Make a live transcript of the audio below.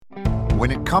When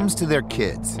it comes to their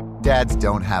kids, dads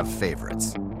don't have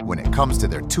favorites. When it comes to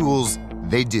their tools,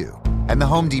 they do. And the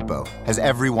Home Depot has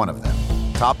every one of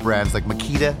them. Top brands like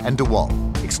Makita and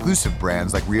DeWalt. Exclusive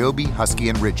brands like Ryobi, Husky,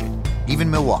 and Rigid.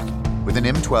 Even Milwaukee, with an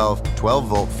M12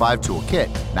 12-volt 5-tool kit,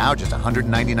 now just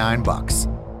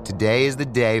 $199. Today is the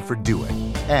day for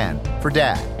doing, and for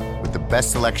Dad, with the best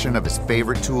selection of his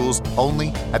favorite tools only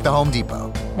at the Home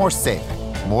Depot. More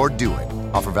saving, more doing.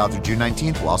 Offer valid through June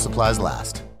 19th while supplies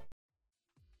last.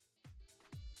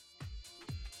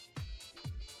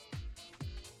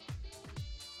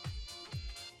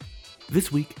 This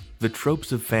week, the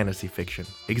tropes of fantasy fiction,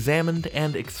 examined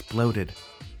and exploded.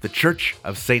 The Church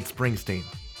of St. Springsteen.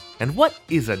 And what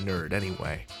is a nerd,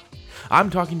 anyway? I'm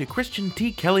talking to Christian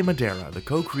T. Kelley-Madera, the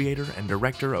co-creator and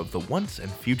director of The Once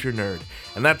and Future Nerd.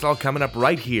 And that's all coming up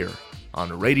right here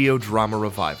on Radio Drama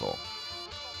Revival.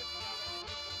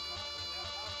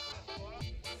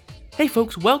 Hey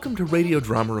folks, welcome to Radio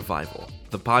Drama Revival,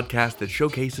 the podcast that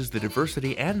showcases the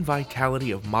diversity and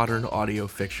vitality of modern audio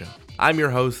fiction. I'm your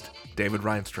host, David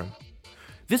Reinstrom.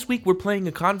 This week we're playing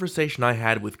a conversation I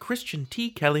had with Christian T.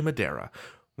 Kelley-Madera,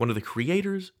 one of the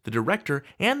creators, the director,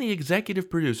 and the executive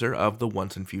producer of The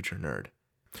Once and Future Nerd.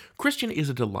 Christian is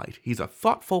a delight. He's a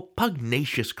thoughtful,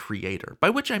 pugnacious creator, by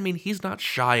which I mean he's not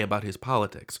shy about his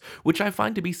politics, which I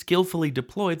find to be skillfully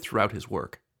deployed throughout his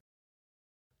work.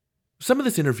 Some of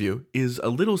this interview is a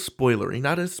little spoilery,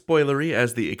 not as spoilery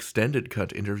as the extended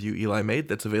cut interview Eli made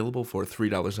that's available for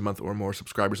 $3 a month or more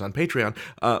subscribers on Patreon,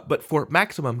 but for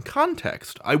maximum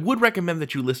context, I would recommend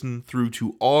that you listen through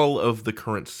to all of the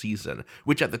current season,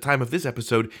 which at the time of this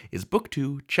episode is Book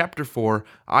 2, Chapter 4,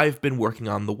 I've Been Working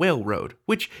on the Whale Road,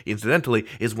 which, incidentally,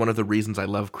 is one of the reasons I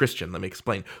love Christian. Let me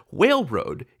explain. Whale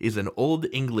Road is an Old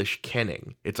English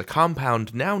kenning. It's a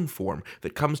compound noun form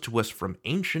that comes to us from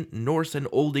ancient Norse and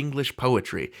Old English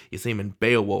poetry. You see them in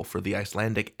Beowulf or the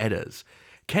Icelandic Eddas.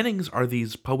 Kennings are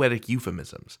these poetic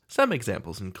euphemisms. Some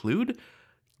examples include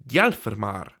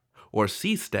Gjalfrmar, or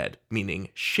seastead, meaning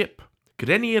ship,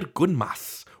 Grenir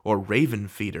Gunmas, or raven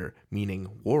feeder, meaning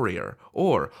warrior,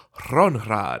 or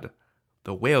Hronrad,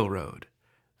 the whale road,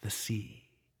 the sea.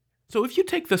 So if you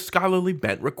take the scholarly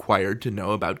bent required to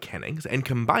know about kennings and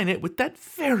combine it with that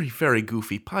very, very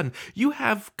goofy pun, you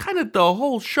have kind of the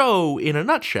whole show in a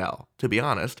nutshell, to be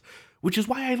honest, which is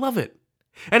why I love it.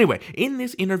 Anyway, in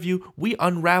this interview, we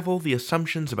unravel the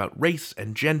assumptions about race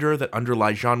and gender that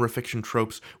underlie genre fiction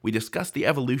tropes. We discuss the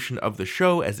evolution of the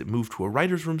show as it moved to a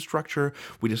writer's room structure.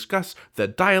 We discuss the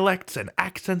dialects and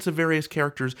accents of various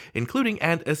characters, including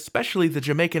and especially the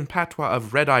Jamaican patois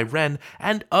of Red Eye Ren.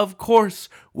 And of course,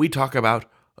 we talk about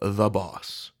the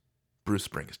boss, Bruce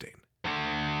Springsteen.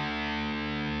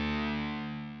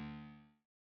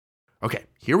 Okay,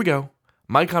 here we go.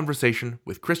 My conversation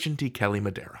with Christian T.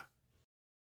 Kelley-Madera.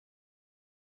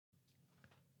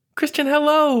 Christian,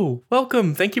 hello!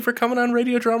 Welcome. Thank you for coming on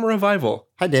Radio Drama Revival.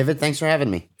 Hi, David. Thanks for having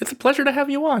me. It's a pleasure to have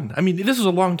you on. I mean, this is a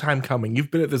long time coming.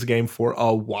 You've been at this game for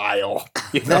a while.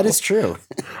 That is true.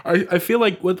 I feel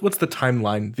like, what's the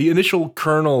timeline? The initial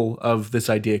kernel of this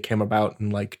idea came about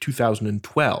in,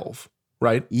 2012,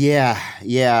 right? Yeah.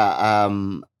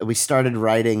 We started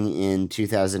writing in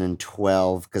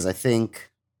 2012 because I think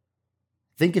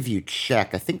if you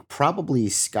check, I think probably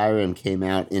Skyrim came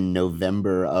out in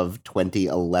November of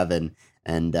 2011,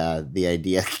 and the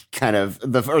idea kind of,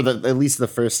 at least the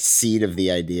first seed of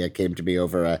the idea came to me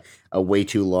over a way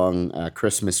too long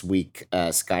Christmas week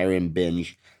Skyrim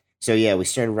binge. So yeah, we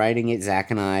started writing it. Zach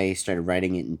and I started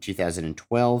writing it in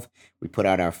 2012. We put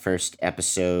out our first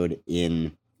episode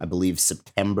in, I believe,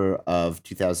 September of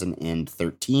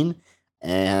 2013.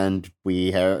 And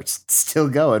we are still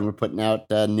going. We're putting out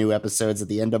new episodes at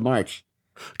the end of March.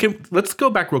 Okay, let's go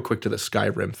back real quick to the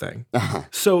Skyrim thing. Uh-huh.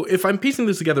 So if I'm piecing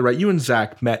this together right, you and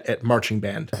Zach met at marching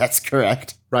band. That's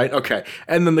correct. Right? Okay.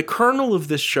 And then the kernel of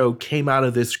this show came out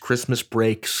of this Christmas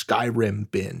break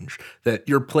Skyrim binge, that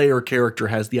your player character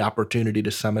has the opportunity to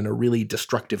summon a really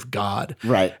destructive god.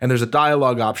 Right. And there's a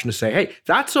dialogue option to say, hey,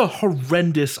 that's a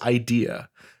horrendous idea.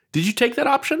 Did you take that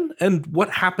option? And what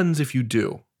happens if you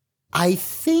do? I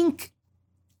think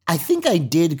I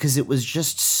did because it was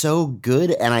just so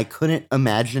good and I couldn't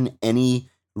imagine any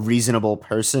reasonable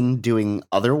person doing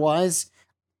otherwise.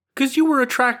 Because you were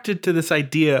attracted to this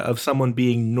idea of someone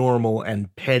being normal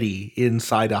and petty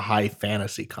inside a high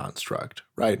fantasy construct,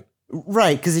 right?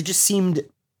 Right, because it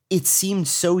seemed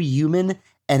so human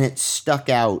and it stuck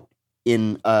out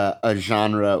in a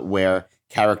genre where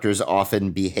characters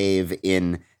often behave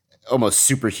in almost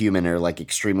superhuman or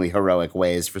extremely heroic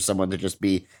ways for someone to just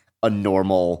be a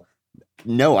normal,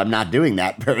 no, I'm not doing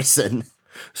that person.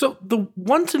 So the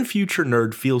Once and Future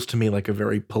Nerd feels to me like a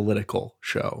very political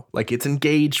show. Like it's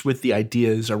engaged with the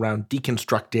ideas around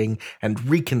deconstructing and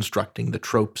reconstructing the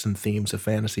tropes and themes of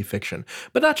fantasy fiction,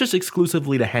 but not just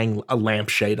exclusively to hang a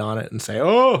lampshade on it and say,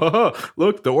 oh,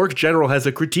 look, the orc general has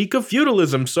a critique of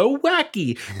feudalism, so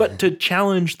wacky, but to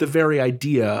challenge the very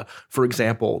idea, for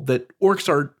example, that orcs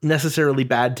are necessarily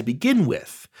bad to begin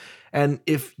with. And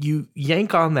if you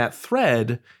yank on that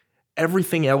thread,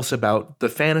 everything else about the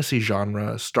fantasy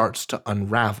genre starts to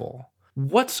unravel.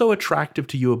 What's so attractive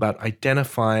to you about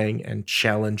identifying and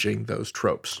challenging those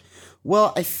tropes?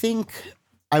 Well, I think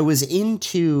I was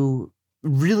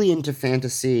really into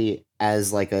fantasy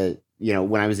as like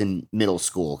when I was in middle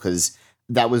school, because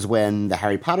that was when the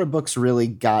Harry Potter books really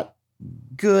got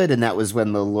good, and that was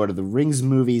when the Lord of the Rings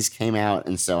movies came out,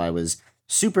 and so I was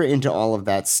super into all of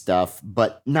that stuff,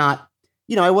 but not,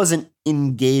 I wasn't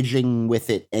engaging with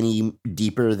it any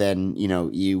deeper than,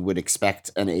 you would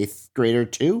expect an 8th grader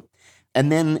to.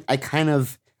 And then I kind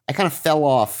of fell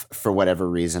off for whatever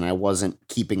reason. I wasn't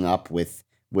keeping up with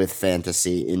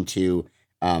fantasy into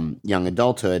young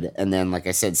adulthood. And then, like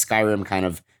I said, Skyrim kind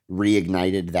of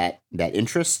reignited that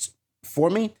interest for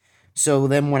me. So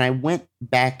then when I went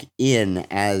back in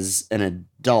as an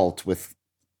adult with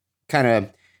kind of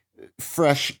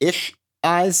fresh-ish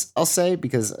eyes, I'll say,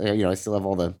 because I still have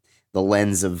all the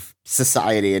lens of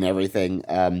society and everything.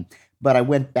 But I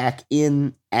went back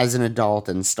in as an adult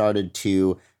and started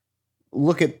to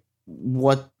look at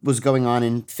what was going on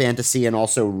in fantasy and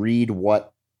also read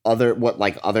what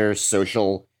other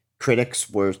social critics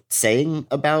were saying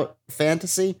about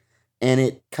fantasy. And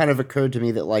it kind of occurred to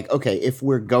me that, like, okay, if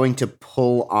we're going to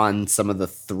pull on some of the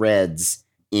threads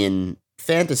in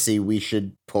fantasy, we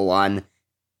should pull on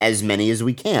as many as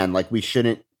we can. Like, we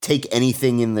shouldn't take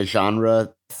anything in the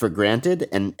genre for granted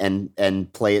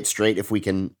and play it straight if we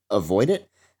can avoid it.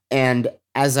 And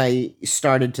as I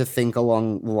started to think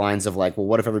along the lines of, like, well,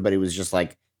 what if everybody was just,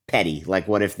 like, petty? Like,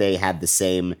 what if they had the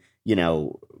same,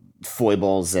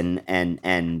 foibles and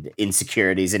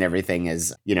insecurities and everything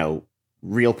as,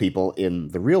 real people in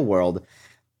the real world?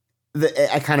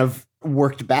 I kind of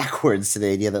worked backwards to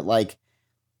the idea that, like,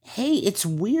 hey, it's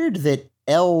weird that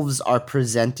elves are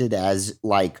presented as,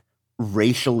 like,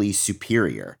 racially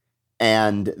superior,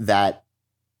 and that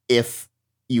if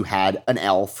you had an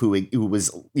elf who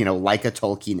was, like a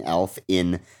Tolkien elf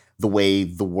in the way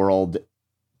the world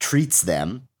treats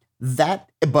them,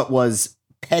 but was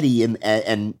petty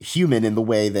and human in the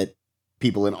way that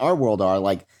people in our world are,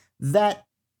 like, that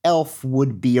elf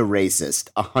would be a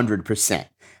racist 100%.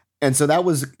 And so that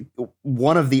was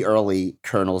one of the early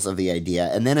kernels of the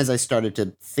idea. And then as I started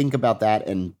to think about that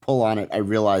and pull on it, I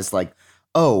realized, like,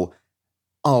 oh,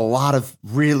 a lot of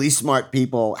really smart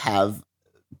people have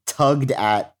tugged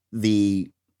at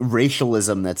the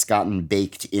racialism that's gotten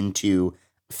baked into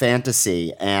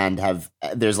fantasy, and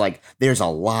there's a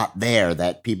lot there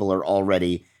that people are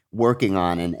already working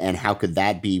on, and how could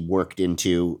that be worked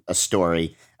into a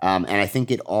story? And I think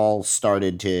it all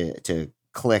started to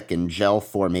click and gel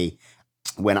for me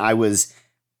when I was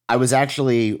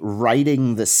actually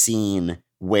writing the scene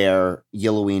where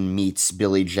Yelloween meets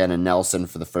Billy, Jen, and Nelson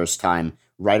for the first time,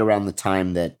 right around the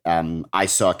time that I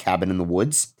saw Cabin in the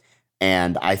Woods.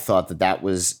 And I thought that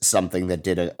was something that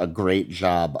did a great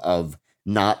job of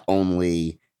not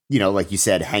only, like you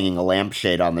said, hanging a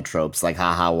lampshade on the tropes, like,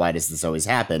 haha, why does this always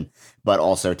happen? But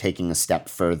also taking a step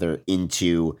further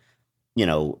into,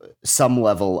 some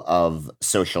level of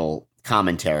social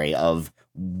commentary of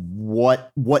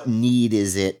what need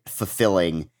is it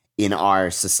fulfilling in our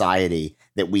society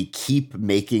that we keep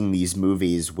making these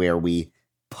movies where we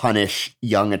punish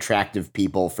young, attractive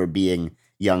people for being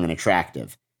young and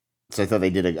attractive. So I thought they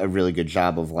did a really good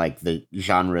job of, like, the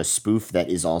genre spoof that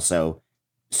is also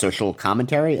social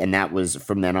commentary. And that was,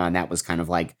 from then on, that was kind of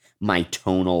like my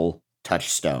tonal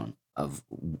touchstone of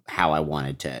how I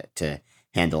wanted to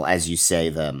handle, as you say,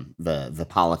 the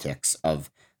politics of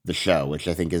the show, which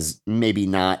I think is maybe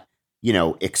not,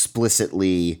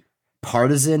 explicitly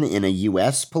partisan in a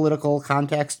U.S. political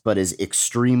context, but is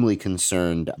extremely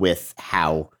concerned with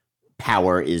how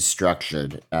power is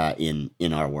structured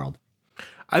in our world.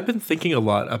 I've been thinking a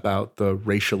lot about the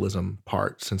racialism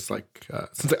part since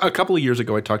a couple of years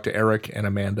ago. I talked to Eric and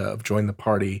Amanda of Join the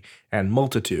Party and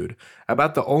Multitude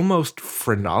about the almost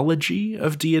phrenology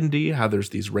of D&D, how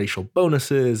there's these racial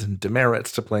bonuses and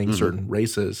demerits to playing certain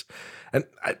races. And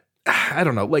I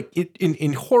don't know, like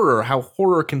in horror, how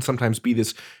horror can sometimes be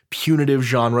this punitive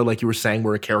genre, like you were saying,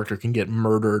 where a character can get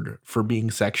murdered for being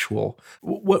sexual.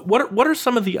 What are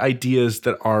some of the ideas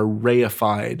that are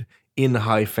reified in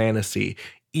high fantasy,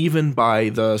 even by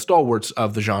the stalwarts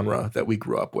of the genre that we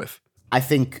grew up with? I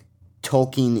think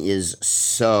Tolkien is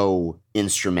so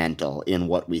instrumental in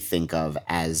what we think of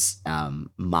as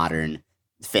modern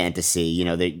fantasy. You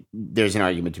know, there's an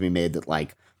argument to be made that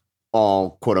like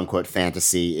all quote unquote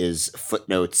fantasy is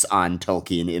footnotes on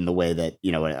Tolkien in the way that,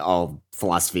 you know, all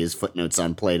philosophy is footnotes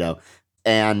on Plato.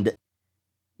 And,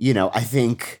 you know, I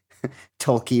think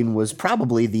Tolkien was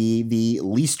probably the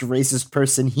least racist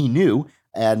person he knew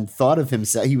and thought of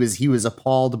himself. He was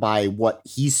appalled by what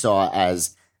he saw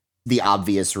as the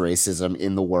obvious racism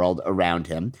in the world around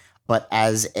him. But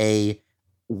as a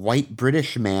white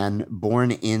British man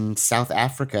born in South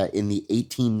Africa in the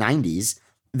 1890s,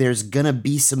 there's gonna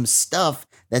be some stuff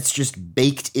that's just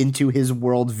baked into his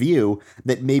worldview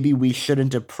that maybe we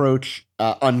shouldn't approach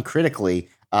uncritically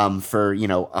for, you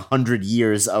know, 100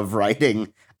 years of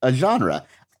writing a genre.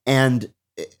 And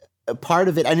part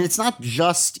of it, and it's not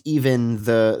just even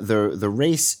the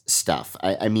race stuff.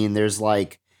 I mean, there's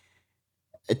like,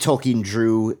 Tolkien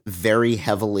drew very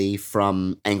heavily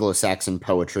from Anglo-Saxon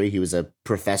poetry. He was a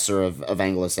professor of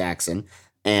Anglo-Saxon,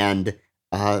 and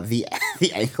the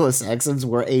Anglo-Saxons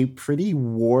were a pretty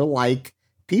warlike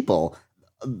people.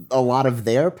 A lot of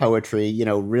their poetry, you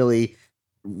know, really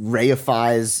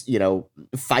reifies, you know,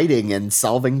 fighting and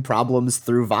solving problems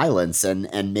through violence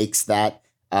and makes that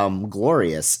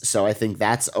glorious. So I think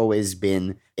that's always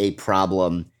been a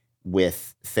problem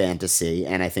with fantasy.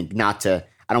 And I think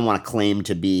I don't want to claim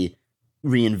to be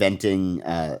reinventing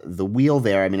the wheel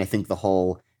there. I mean, I think the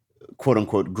whole quote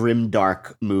unquote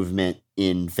grimdark movement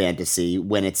in fantasy,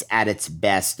 when it's at its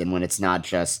best and when it's not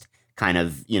just kind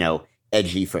of, you know,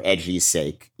 edgy for edgy's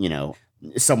sake, you know,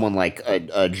 someone like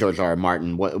George R. R.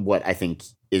 Martin, what I think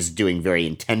is doing very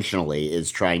intentionally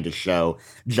is trying to show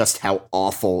just how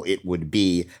awful it would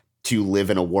be to live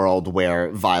in a world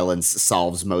where violence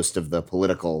solves most of the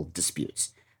political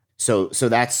disputes. So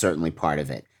that's certainly part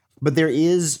of it. But there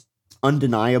is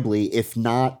undeniably, if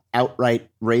not outright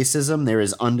racism, there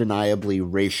is undeniably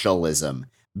racialism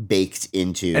baked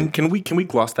into. And can we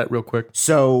gloss that real quick?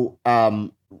 So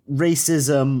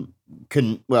racism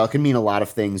can mean a lot of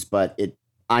things, but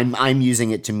I'm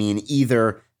using it to mean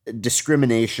either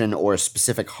discrimination or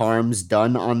specific harms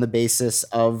done on the basis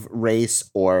of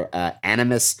race, or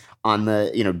animus on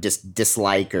the, you know,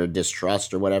 dislike or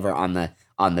distrust or whatever on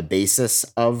the basis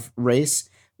of race,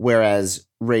 whereas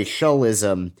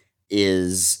racialism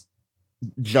is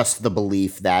just the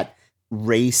belief that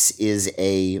race is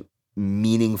a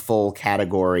meaningful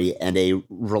category and a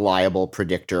reliable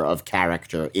predictor of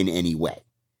character in any way.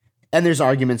 And there's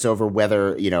arguments over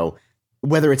whether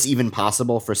it's even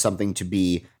possible for something to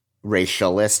be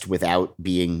racialist without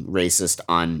being racist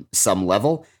on some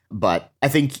level. But I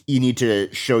think you need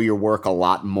to show your work a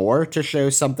lot more to show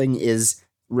something is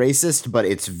racist, but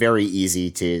it's very easy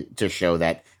to show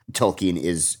that Tolkien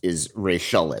is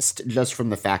racialist, just from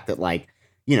the fact that, like,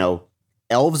 you know,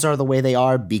 elves are the way they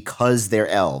are because they're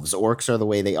elves. Orcs are the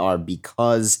way they are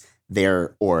because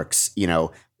they're orcs. You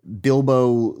know,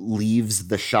 Bilbo leaves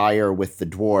the Shire with the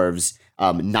dwarves,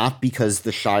 not because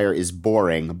the Shire is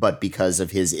boring, but because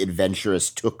of his adventurous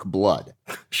took blood.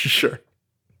 Sure.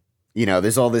 You know,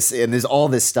 there's all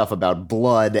this stuff about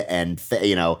blood and,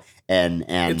 you know, and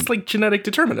it's like genetic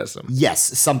determinism.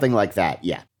 Yes, something like that.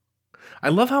 Yeah. I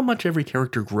love how much every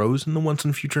character grows in the Once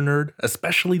and Future Nerd,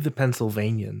 especially the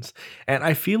Pennsylvanians. And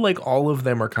I feel like all of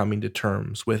them are coming to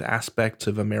terms with aspects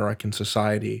of American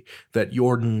society that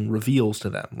Jordan reveals to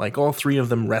them. Like, all three of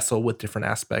them wrestle with different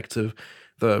aspects of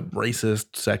the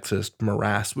racist, sexist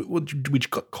morass, which we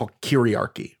call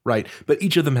kyriarchy, right? But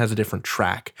each of them has a different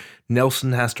track.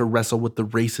 Nelson has to wrestle with the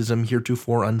racism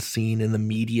heretofore unseen in the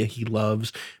media he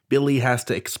loves. Billy has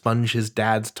to expunge his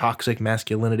dad's toxic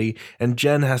masculinity, and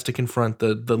Jen has to confront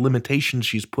the limitations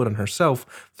she's put on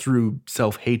herself through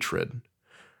self-hatred.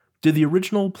 Did the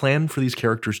original plan for these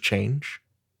characters change?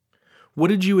 What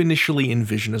did you initially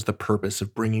envision as the purpose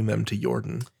of bringing them to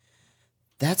Jordan?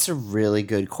 That's a really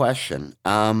good question.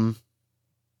 I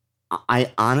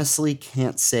honestly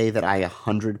can't say that I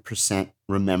 100%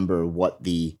 remember what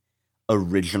the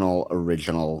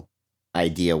original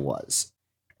idea was,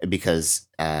 because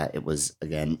it was,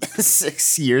 again,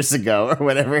 6 years ago or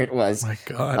whatever it was. Oh my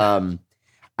God.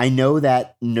 I know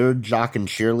that Nerd, Jock, and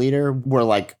Cheerleader were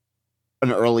like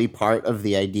an early part of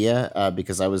the idea,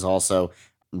 because I was also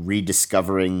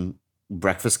rediscovering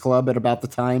Breakfast Club at about the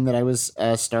time that I was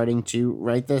starting to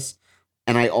write this.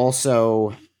 And I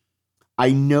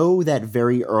know that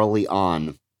very early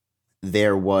on,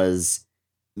 there was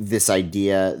this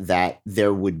idea that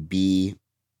there would be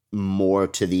more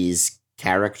to these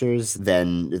characters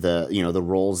than the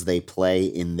roles they play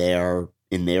in their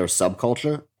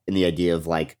subculture, and the idea of,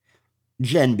 like,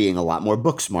 Jen being a lot more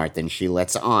book smart than she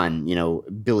lets on,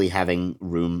 Billy having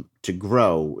room to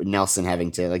grow, Nelson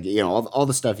having to, all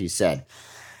the stuff you said.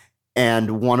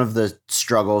 And one of the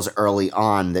struggles early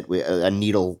on that a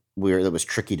needle that was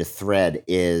tricky to thread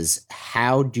is,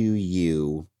 how do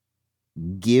you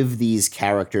give these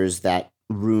characters that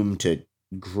room to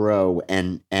grow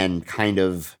and kind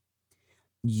of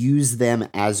use them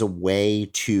as a way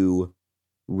to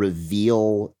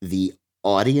reveal the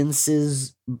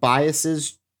audience's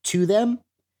biases to them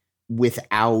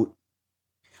without,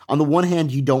 on the one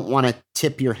hand, you don't want to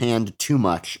tip your hand too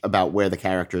much about where the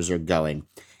characters are going.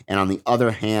 And on the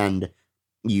other hand,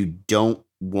 you don't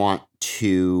want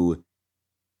to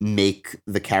make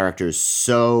the characters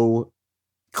so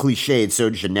cliched, so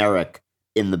generic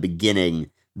in the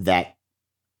beginning that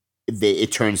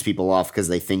it turns people off because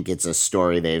they think it's a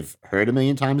story they've heard a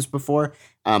million times before.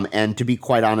 And to be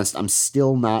quite honest, I'm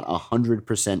still not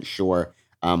 100% sure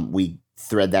we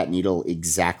thread that needle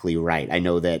exactly right. I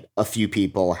know that a few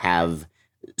people have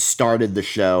started the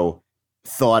show,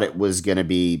 thought it was going to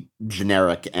be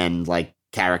generic and like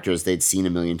characters they'd seen a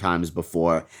million times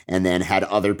before, and then had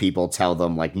other people tell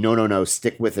them like, no,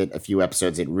 stick with it a few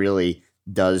episodes. It really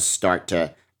does start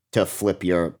to flip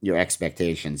your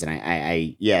expectations. And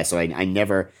I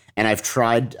never, and I've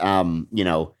tried,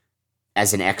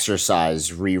 as an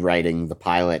exercise, rewriting the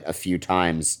pilot a few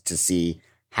times to see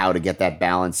how to get that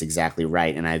balance exactly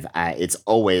right. And it's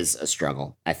always a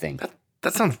struggle, I think.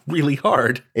 That sounds really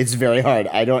hard. It's very hard.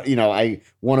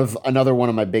 Another one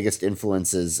of my biggest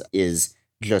influences is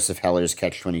Joseph Heller's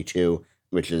Catch-22,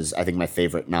 which is, I think, my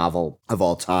favorite novel of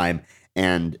all time.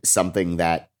 And something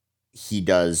that he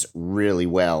does really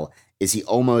well is he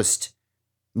almost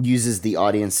uses the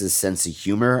audience's sense of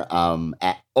humor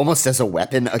almost as a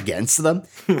weapon against them,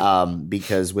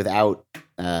 because without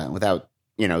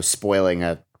spoiling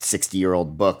a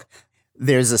 60-year-old book,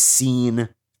 there's a scene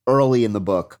early in the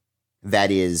book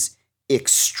that is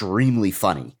extremely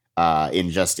funny in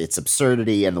just its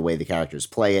absurdity and the way the characters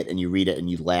play it, and you read it and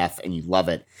you laugh and you love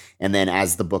it. And then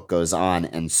as the book goes on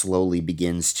and slowly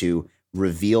begins to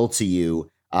reveal to you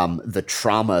the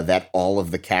trauma that all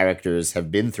of the characters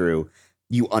have been through,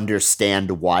 you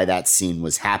understand why that scene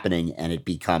was happening, and it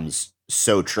becomes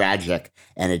so tragic,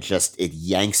 and it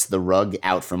yanks the rug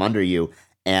out from under you.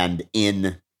 And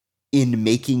in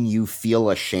making you feel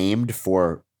ashamed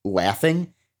for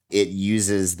laughing, it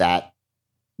uses that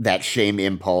shame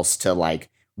impulse to like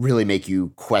really make you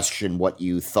question what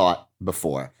you thought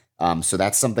before. So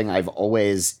that's something I've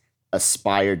always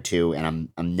aspired to, and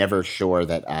I'm never sure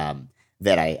that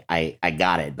I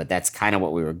got it, but that's kind of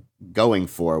what we were going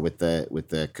for with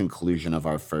the conclusion of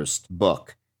our first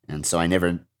book. And so I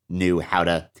never knew how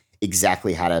to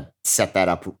set that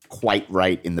up quite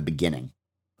right in the beginning.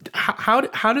 How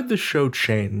did the show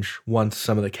change once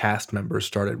some of the cast members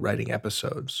started writing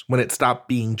episodes, when it stopped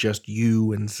being just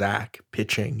you and Zach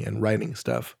pitching and writing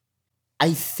stuff?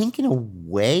 I think in a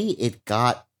way it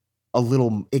got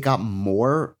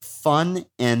more fun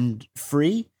and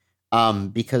free,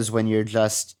 because when you're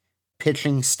just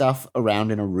pitching stuff around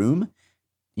in a room,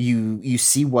 you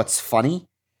see what's funny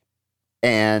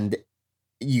and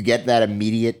you get that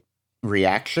immediate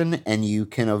reaction, and you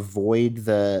can avoid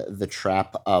the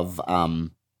trap of what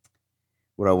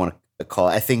I want to call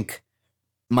it. I think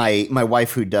my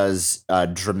wife, who does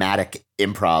dramatic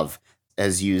improv,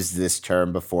 has used this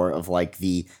term before of like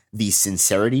the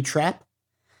sincerity trap,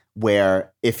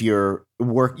 where if you're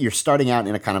starting out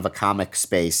in a kind of a comic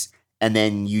space, and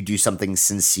then you do something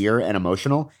sincere and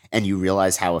emotional, and you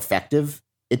realize how effective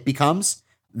it becomes,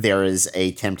 there is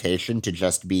a temptation to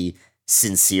just be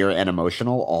sincere and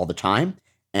emotional all the time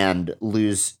and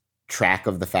lose track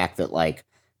of the fact that like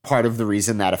part of the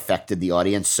reason that affected the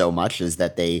audience so much is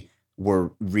that they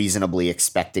were reasonably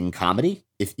expecting comedy,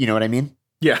 if you know what I mean.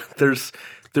 Yeah, there's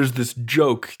this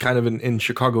joke kind of in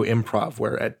Chicago improv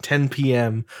where at 10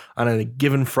 p.m. on a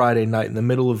given Friday night in the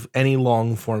middle of any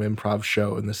long form improv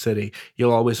show in the city,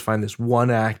 you'll always find this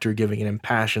one actor giving an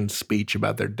impassioned speech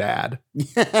about their dad.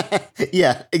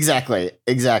 Yeah, exactly.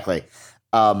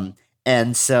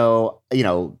 And so,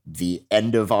 the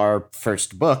end of our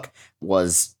first book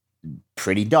was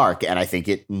pretty dark, and I think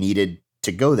it needed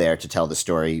to go there to tell the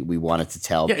story we wanted to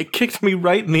tell. Yeah, it kicked me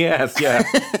right in the ass, yeah.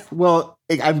 Well,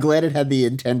 I'm glad it had the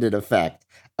intended effect.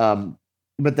 But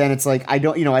then it's like, I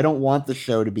don't want the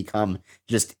show to become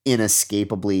just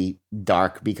inescapably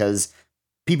dark, because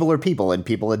people are people and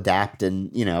people adapt,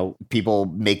 and, people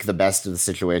make the best of the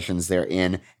situations they're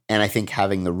in. And I think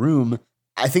having the room,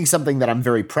 I think something that I'm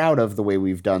very proud of the way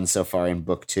we've done so far in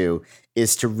book 2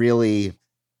 is to really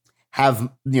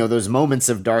have, those moments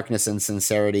of darkness and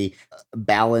sincerity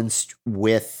balanced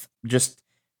with just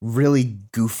really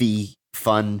goofy,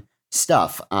 fun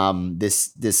stuff.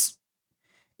 This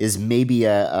is maybe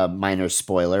a minor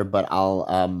spoiler, but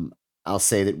I'll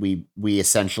say that we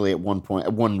essentially at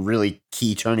one really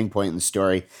key turning point in the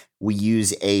story, we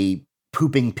use a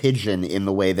pooping pigeon in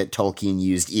the way that Tolkien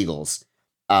used eagles,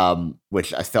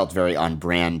 which I felt very on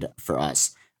brand for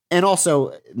us. And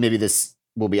also, maybe this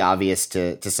will be obvious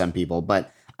to some people,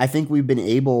 but I think we've been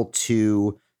able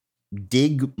to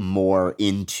dig more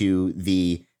into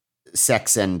the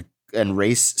sex and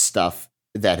race stuff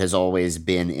that has always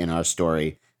been in our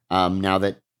story. Now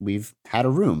that we've had a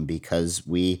room, because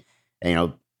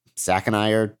Zach and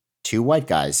I are two white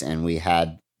guys, and we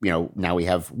had, now we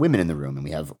have women in the room, and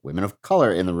we have women of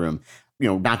color in the room,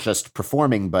 not just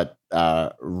performing, but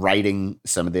writing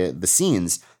some of the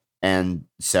scenes. And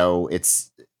so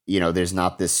it's, there's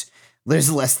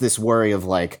less this worry of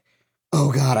like,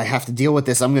 oh God, I have to deal with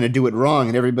this. I'm going to do it wrong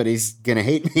and everybody's going to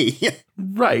hate me.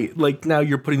 Right. Like now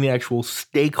you're putting the actual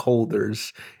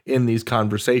stakeholders in these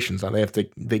conversations. Now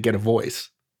they get a voice.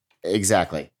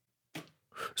 Exactly.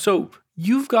 So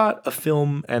you've got a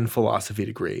film and philosophy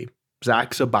degree.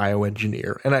 Zach's a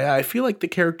bioengineer. And I feel like the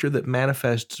character that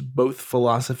manifests both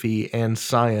philosophy and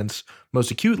science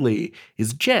most acutely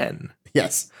is Jen.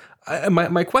 Yes.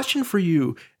 My question for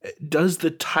you, does the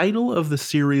title of the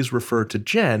series refer to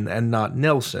Jen and not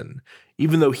Nelson,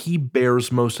 even though he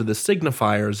bears most of the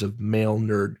signifiers of male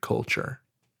nerd culture?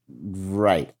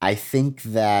 Right. I think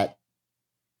that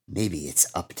maybe it's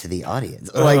up to the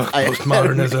audience.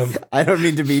 Postmodernism. I don't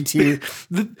mean to be too...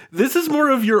 This is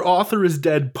more of your author is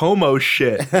dead Pomo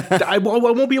shit. I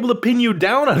won't be able to pin you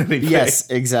down on anything. Yes,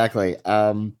 exactly.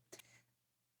 I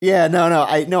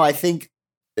think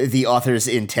the author's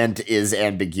intent is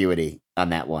ambiguity on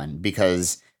that one,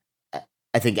 because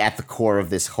I think at the core of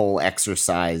this whole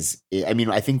exercise,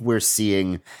 I think we're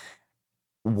seeing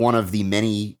one of the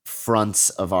many fronts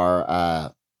of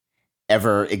our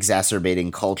ever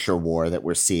exacerbating culture war that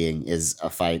we're seeing is a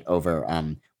fight over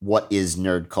what is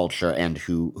nerd culture and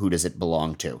who does it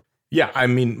belong to. Yeah,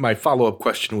 my follow-up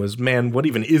question was, man, what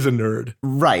even is a nerd?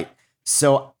 Right.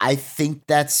 So I think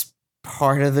that's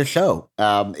part of the show,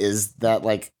 is that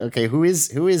like, okay, who is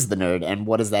the nerd and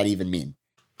what does that even mean?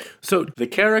 So the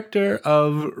character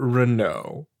of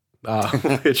Renault,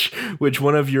 which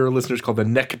one of your listeners called the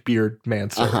neckbeard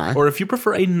mancer, or if you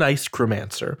prefer, a nice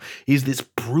chromancer, he's this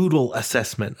brutal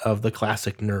assessment of the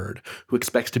classic nerd who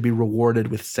expects to be rewarded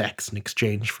with sex in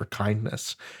exchange for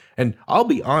kindness. And I'll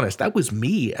be honest, that was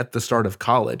me at the start of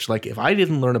college. Like, if I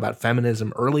didn't learn about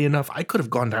feminism early enough, I could have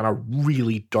gone down a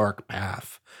really dark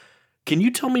path. Can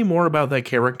you tell me more about that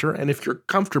character? And if you're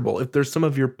comfortable, if there's some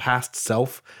of your past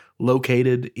self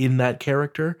located in that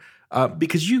character,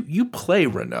 because you play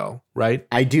Renault, right?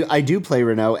 I do play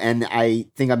Renault, and I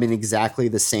think I'm in exactly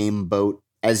the same boat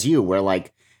as you, where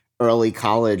like early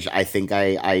college, I think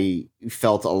I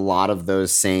felt a lot of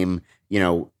those same,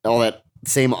 all that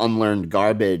same unlearned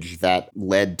garbage that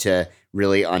led to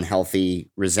really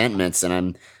unhealthy resentments. And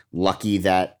I'm lucky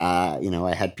that,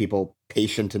 I had people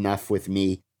patient enough with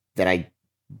me that I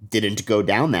didn't go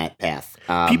down that path.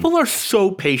 People are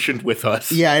so patient with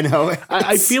us. Yeah, I know.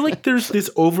 I feel like there's this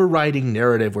overriding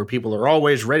narrative where people are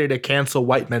always ready to cancel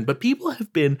white men, but people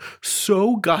have been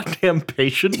so goddamn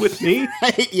patient with me.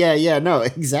 Yeah, no,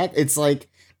 exactly. It's like,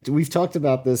 we've talked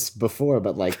about this before,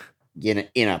 but like in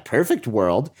a perfect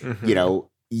world,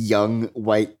 young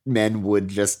white men would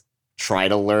just try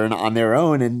to learn on their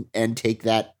own and take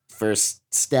that first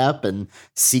step and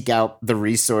seek out the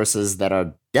resources that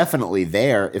are definitely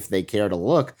there if they care to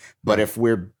look. But if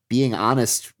we're being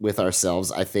honest with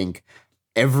ourselves, I think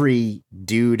every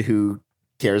dude who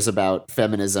cares about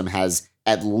feminism has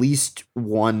at least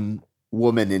one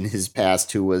woman in his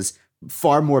past who was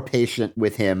far more patient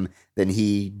with him than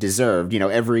he deserved.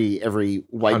 Every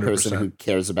white 100%. Person who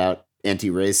cares about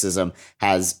anti-racism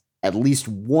has at least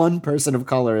one person of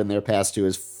color in their past who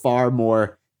is far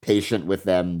more patient with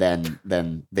them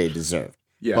than they deserved.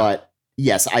 Yeah. But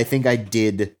yes, I think I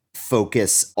did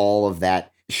focus all of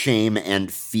that shame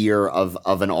and fear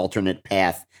of an alternate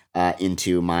path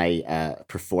into my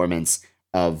performance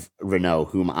of Renault,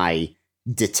 whom I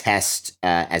detest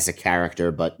as a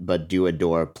character, but do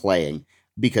adore playing,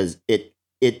 because it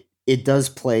does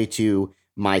play to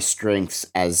my strengths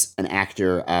as an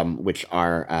actor, which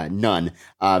are none.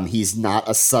 He's not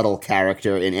a subtle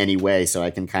character in any way, so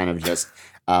I can kind of just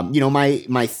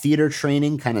my theater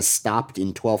training kind of stopped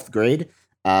in 12th grade.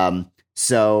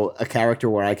 So a character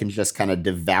where I can just kind of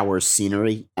devour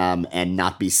scenery and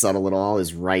not be subtle at all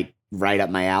is right up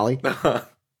my alley.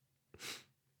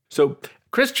 So,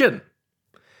 Christian,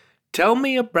 tell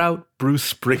me about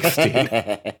Bruce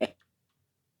Springsteen.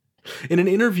 In an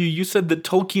interview, you said that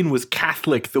Tolkien was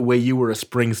Catholic the way you were a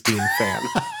Springsteen fan.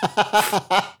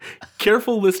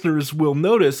 Careful listeners will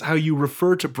notice how you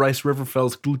refer to Bryce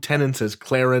Riverfell's lieutenants as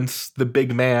Clarence, the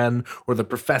big man, or the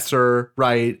professor,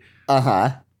 right?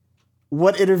 Uh-huh.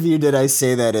 What interview did I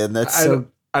say that in?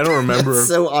 I don't remember. That's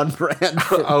so on brand.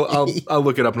 I'll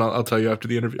look it up and I'll tell you after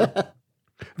the interview.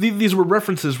 These were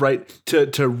references, right,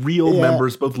 to real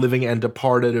members, both living and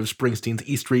departed, of Springsteen's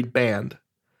E Street Band.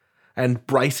 And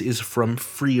Bryce is from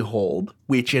Freehold,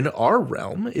 which in our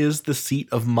realm is the seat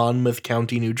of Monmouth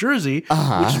County, New Jersey,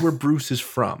 which is where Bruce is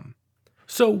from.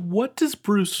 So what does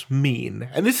Bruce mean?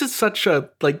 And this is such a,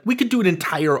 we could do an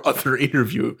entire other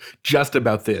interview just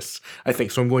about this, I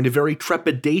think. So I'm going to very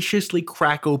trepidatiously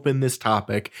crack open this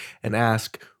topic and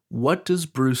ask, what does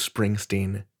Bruce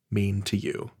Springsteen mean to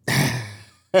you?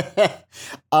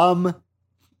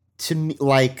 To me,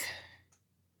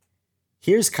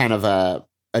 here's kind of a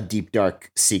deep,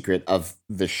 dark secret of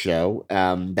the show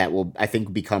that will, I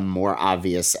think, become more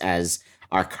obvious as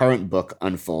our current book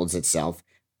unfolds itself.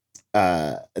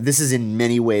 This is in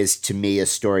many ways, to me, a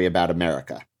story about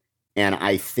America. And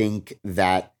I think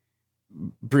that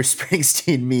Bruce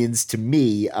Springsteen means to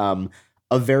me a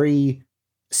very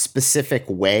specific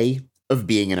way of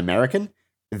being an American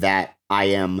that I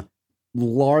am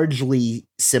largely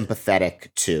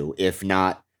sympathetic to, if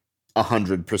not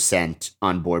 100%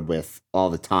 on board with all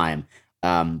the time.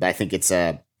 I think it's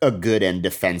a good and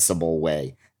defensible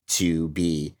way to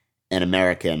be an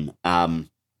American.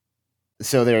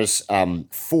 So there's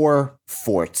 4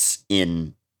 forts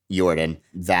in Jordan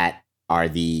that are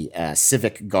the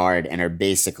civic guard and are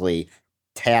basically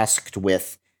tasked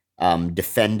with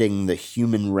defending the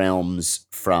human realms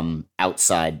from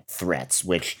outside threats,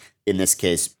 which in this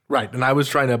case... Right, and I was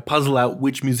trying to puzzle out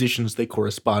which musicians they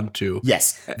correspond to.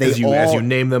 Yes. As you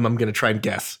name them, I'm going to try and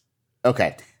guess.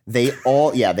 Okay. They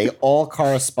all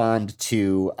correspond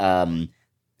to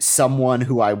someone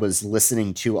who I was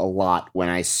listening to a lot when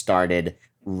I started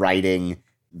writing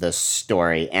the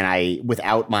story. And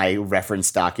without my reference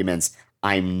documents,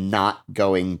 I'm not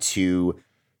going to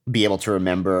be able to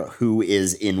remember who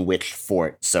is in which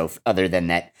fort. So other than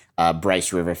that,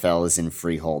 Bryce Riverfell is in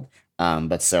Freehold.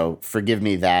 But so forgive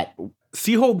me that.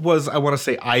 Seahold was, I want to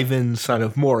say, Ivan, son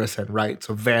of Morrison, right?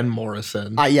 So Van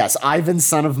Morrison. Yes, Ivan,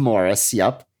 son of Morris.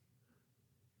 Yep.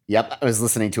 I was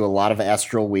listening to a lot of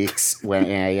Astral Weeks when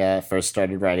I first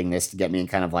started writing this to get me in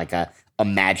kind of like a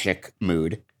magic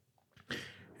mood.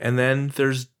 And then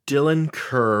there's Dylan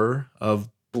Kerr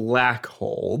of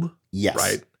Blackhold. Yes.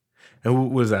 Right. And who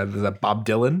was that? Is that Bob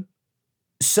Dylan?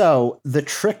 So the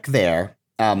trick there,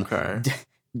 okay.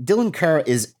 Dylan Kerr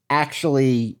is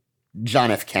actually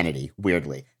John F. Kennedy,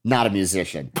 weirdly, not a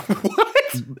musician. What?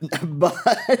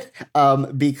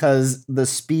 But because the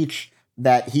speech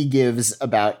that he gives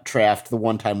about Traft, the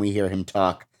one time we hear him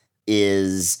talk,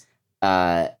 is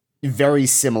very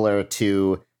similar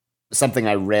to something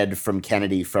I read from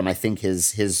Kennedy from, I think,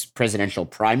 his presidential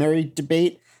primary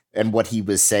debate, and what he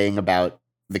was saying about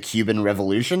the Cuban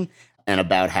Revolution and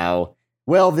about how,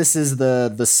 well, this is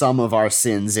the sum of our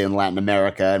sins in Latin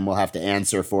America, and we'll have to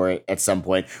answer for it at some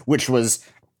point, which was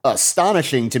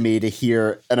astonishing to me to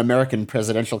hear an American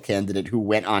presidential candidate who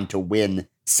went on to win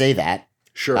say that.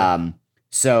 Sure.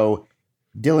 So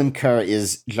Dylan Kerr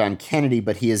is John Kennedy,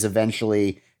 but he is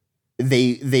eventually,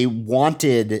 they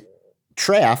wanted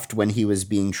Traft, when he was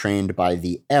being trained by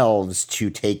the elves, to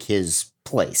take his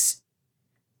place.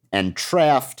 And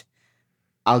Traft,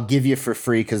 I'll give you for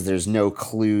free because there's no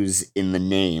clues in the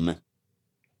name,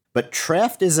 but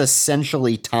Traft is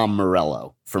essentially Tom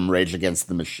Morello from Rage Against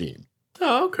the Machine.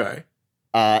 Oh, okay.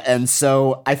 And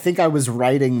so I think I was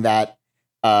writing that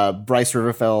Bryce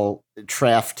Riverfell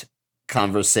Traft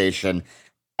conversation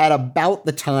at about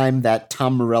the time that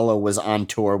Tom Morello was on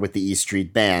tour with the E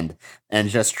Street Band, and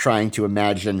just trying to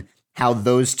imagine how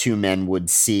those two men would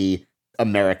see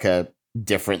America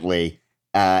differently,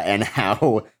 and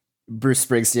how Bruce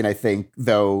Springsteen, I think,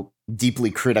 though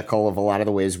deeply critical of a lot of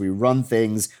the ways we run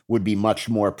things, would be much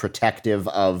more protective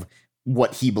of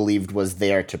what he believed was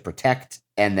there to protect,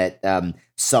 and that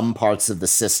some parts of the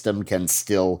system can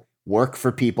still work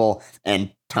for people,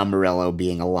 and Tom Morello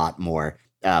being a lot more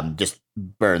just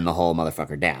burn the whole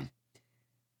motherfucker down.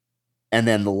 And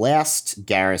then the last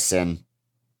garrison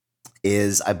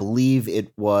is, I believe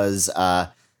it was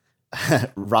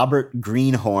Robert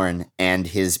Greenhorn and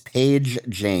his page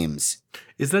James.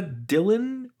 Is that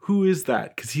Dylan? Who is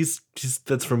that? Because he's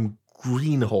that's from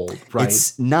Greenhold, right?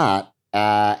 It's not.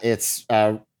 It's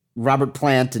Robert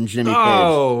Plant and Jimmy Page.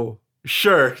 Oh,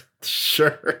 Sure.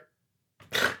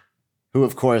 Who,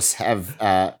 of course, have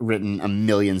written a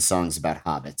million songs about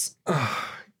hobbits. Oh,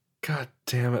 God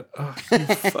damn it. Oh,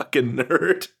 you fucking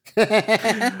nerd.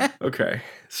 Okay.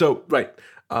 So, right.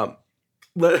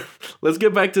 Let's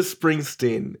get back to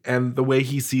Springsteen and the way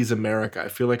he sees America. I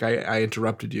feel like I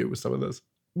interrupted you with some of this.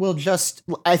 Well,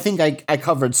 I think I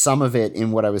covered some of it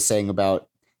in what I was saying about,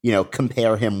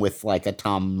 compare him with like a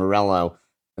Tom Morello,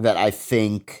 that I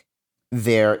think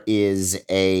there is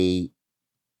a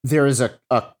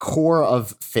core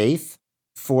of faith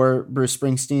for Bruce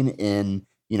Springsteen in,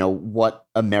 what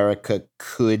America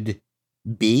could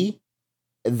be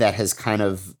that has kind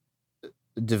of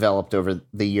developed over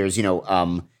the years.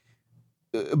 Born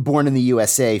in the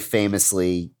USA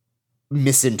famously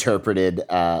misinterpreted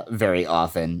very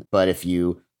often, but if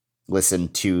you listen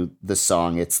to the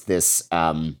song, it's this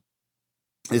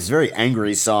very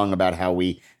angry song about how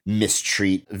we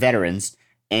mistreat veterans.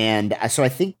 And so I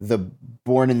think the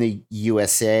Born in the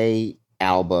USA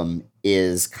album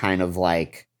is kind of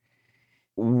like,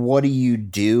 what do you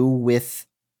do with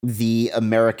the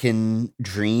American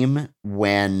dream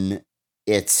when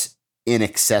it's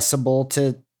inaccessible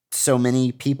to so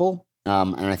many people?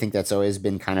 And I think that's always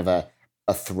been kind of a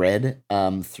thread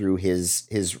through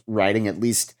his writing, at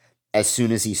least as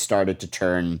soon as he started to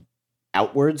turn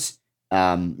outwards,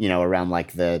 around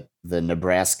like the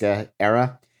Nebraska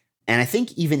era. And I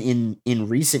think even in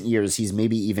recent years, he's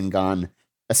maybe even gone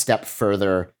a step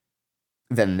further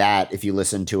than that. If you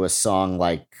listen to a song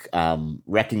like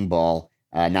Wrecking Ball,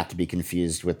 not to be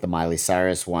confused with the Miley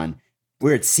Cyrus one,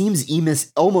 where it seems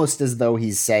almost as though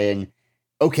he's saying,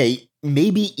 okay,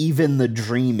 maybe even the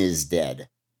dream is dead.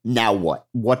 Now what?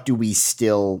 What do we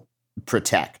still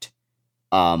protect?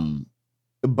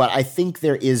 But I think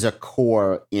there is a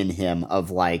core in him of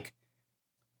like,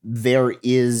 there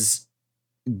is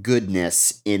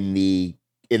goodness in the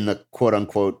quote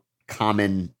unquote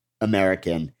common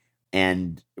American,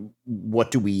 and what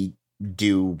do we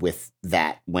do with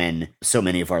that when so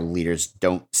many of our leaders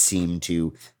don't seem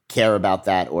to care about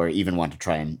that or even want to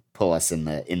try and pull us in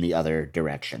the other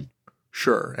direction?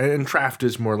 Sure. And Traft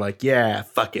is more like, yeah,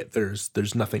 fuck it.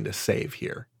 There's nothing to save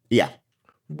here. Yeah.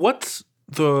 What's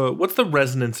the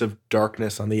resonance of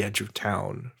Darkness on the Edge of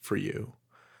Town for you?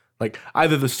 Like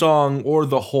either the song or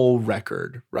the whole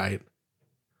record, right?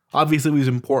 Obviously, it was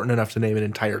important enough to name an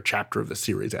entire chapter of the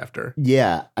series after.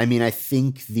 Yeah, I mean, I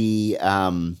think the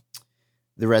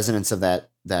resonance of that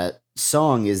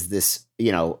song is this.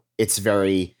 It's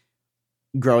very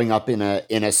growing up in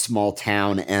a small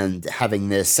town and having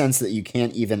this sense that you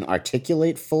can't even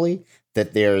articulate fully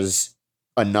that there's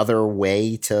another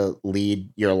way to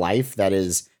lead your life that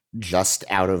is just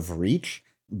out of reach,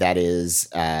 that is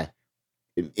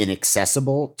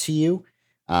inaccessible to you.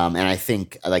 And I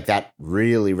think like that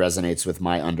really resonates with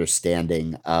my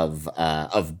understanding of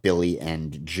Billy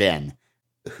and Jen,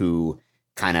 who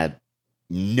kind of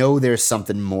know there's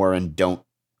something more and don't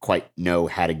quite know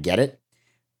how to get it.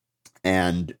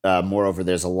 And moreover,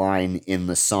 there's a line in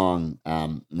the song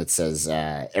that says,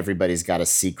 everybody's got a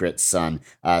secret, son,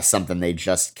 something they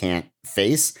just can't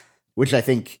face, which I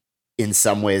think in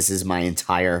some ways is my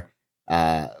entire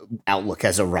outlook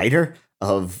as a writer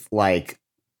of like,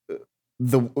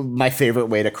 my favorite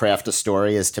way to craft a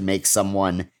story is to make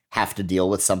someone have to deal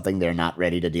with something they're not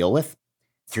ready to deal with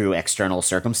through external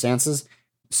circumstances.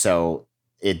 So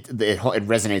it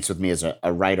resonates with me as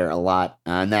a writer a lot.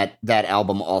 And that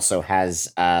album also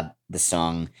has the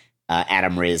song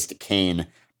Adam Raised Cain,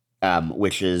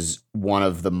 which is one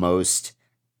of the most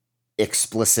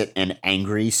explicit and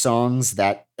angry songs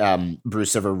that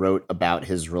Bruce ever wrote about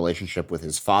his relationship with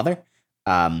his father.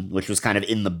 Which was kind of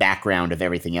in the background of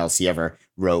everything else he ever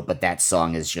wrote. But that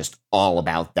song is just all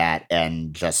about that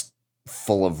and just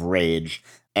full of rage.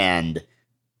 And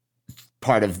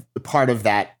part of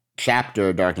that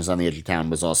chapter, Darkness on the Edge of Town,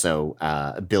 was also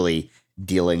Billy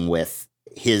dealing with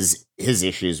his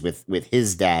issues with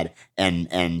his dad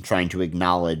and trying to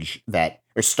acknowledge that,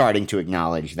 or starting to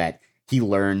acknowledge that he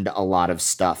learned a lot of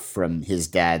stuff from his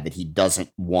dad that he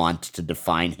doesn't want to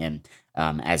define him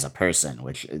as a person,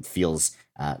 which feels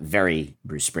very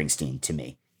Bruce Springsteen to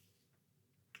me.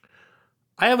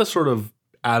 I have a sort of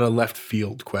out of left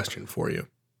field question for you.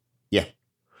 Yeah.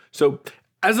 So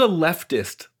as a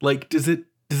leftist, like, does it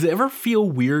ever feel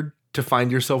weird to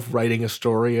find yourself writing a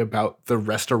story about the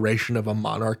restoration of a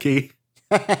monarchy?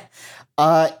 Here's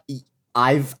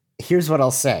what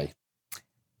I'll say.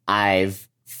 I've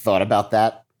thought about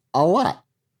that a lot.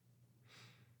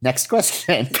 Next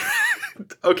question.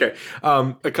 Okay.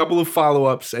 A couple of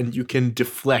follow-ups and you can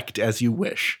deflect as you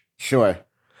wish. Sure.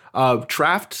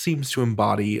 Traft seems to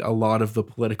embody a lot of the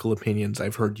political opinions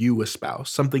I've heard you espouse,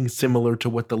 something similar to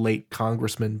what the late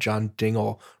Congressman John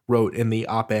Dingell wrote in the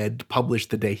op-ed published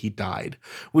the day he died,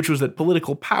 which was that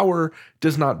political power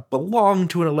does not belong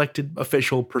to an elected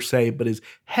official per se, but is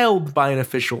held by an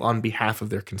official on behalf of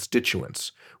their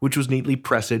constituents, which was neatly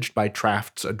presaged by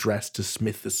Traft's address to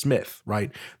Smith the Smith,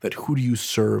 right? That who do you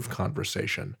serve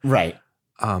conversation. Right.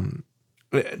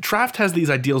 Traft has these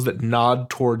ideals that nod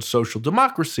towards social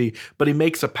democracy, but he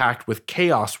makes a pact with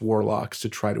chaos warlocks to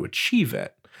try to achieve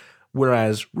it.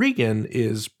 Whereas Regan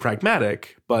is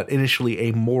pragmatic, but initially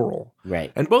amoral.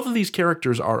 Right. And both of these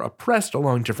characters are oppressed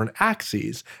along different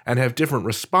axes and have different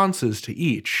responses to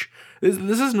each. This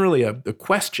isn't really a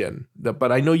question,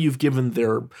 but I know you've given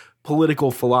their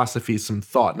political philosophies some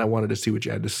thought, and I wanted to see what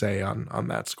you had to say on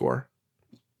that score.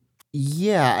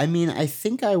 Yeah, I mean, I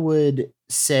think I would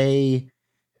say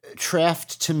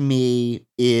Traft to me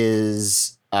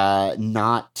is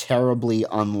not terribly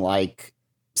unlike,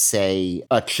 say,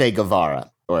 a Che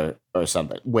Guevara or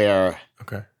something, where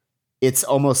it's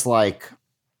almost like,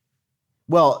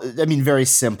 well, I mean, very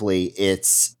simply,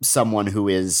 it's someone who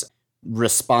is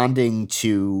responding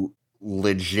to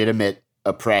legitimate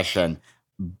oppression,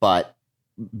 but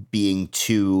being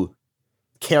too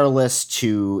careless,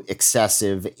 too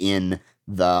excessive in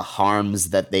the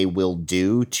harms that they will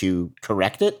do to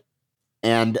correct it.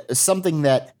 And something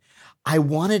that I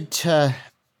wanted to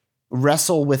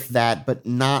wrestle with that, but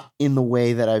not in the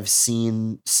way that I've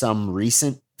seen some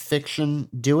recent fiction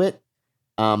do it.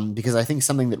 Because I think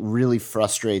something that really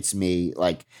frustrates me,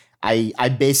 like I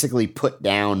basically put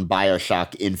down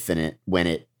BioShock Infinite when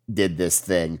it did this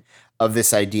thing of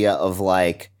this idea of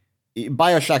like,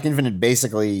 BioShock Infinite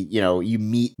basically, you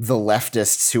meet the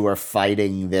leftists who are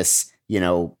fighting this,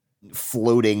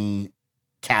 floating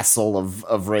castle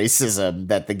of racism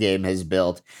that the game has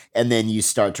built. And then you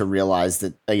start to realize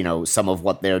that, some of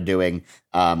what they're doing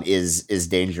is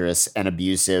dangerous and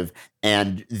abusive.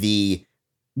 And the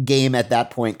game at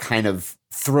that point kind of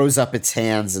throws up its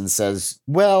hands and says,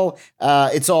 well,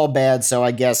 it's all bad, so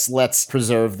I guess let's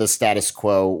preserve the status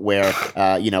quo where,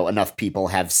 enough people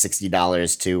have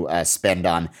 $60 to spend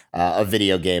on a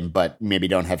video game, but maybe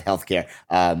don't have healthcare.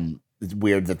 It's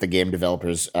weird that the game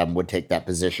developers would take that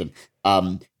position.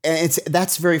 And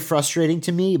that's very frustrating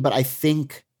to me, but I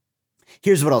think,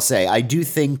 here's what I'll say. I do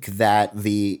think that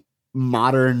the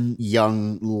modern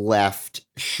young left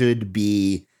should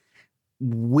be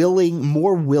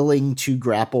more willing to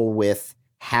grapple with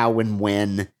how and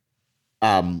when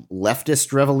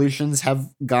leftist revolutions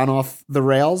have gone off the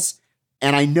rails.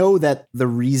 And I know that the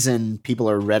reason people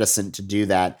are reticent to do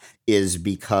that is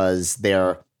because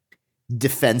they're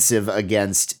defensive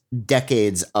against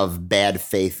decades of bad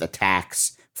faith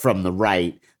attacks from the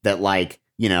right that, like,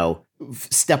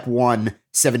 step one,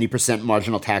 70%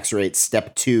 marginal tax rate,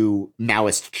 step two,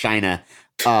 Maoist China,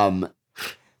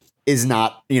 is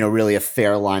not, really a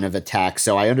fair line of attack.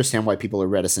 So I understand why people are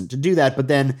reticent to do that. But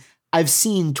then I've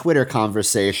seen Twitter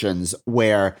conversations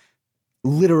where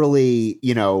literally,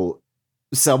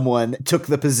 someone took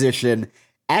the position,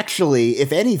 actually,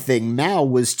 if anything, Mao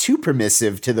was too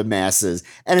permissive to the masses.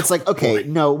 And it's like, okay,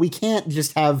 no, we can't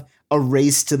just have a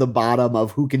race to the bottom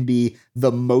of who can be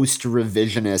the most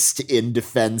revisionist in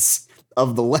defense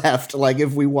of the left. Like,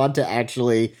 if we want to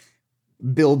actually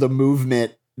build a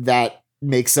movement that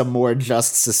makes a more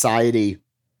just society,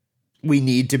 we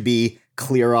need to be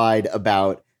clear-eyed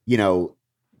about,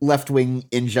 left-wing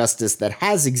injustice that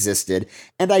has existed.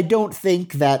 And I don't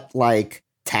think that, like,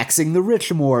 taxing the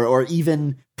rich more or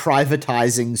even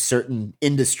privatizing certain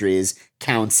industries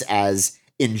counts as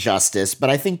injustice. But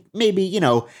I think maybe,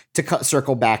 to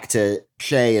circle back to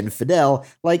Che and Fidel,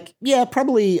 like, yeah,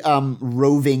 probably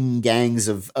roving gangs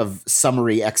of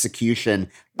summary execution,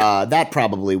 that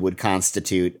probably would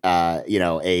constitute, a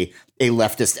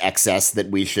leftist excess that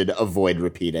we should avoid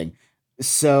repeating.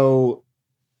 So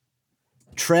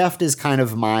Traft is kind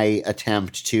of my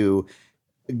attempt to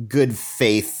good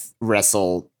faith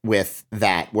wrestle with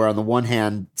that, where on the one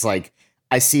hand, it's like,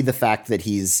 I see the fact that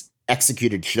he's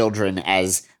executed children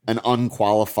as an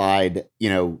unqualified,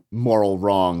 moral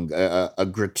wrong, a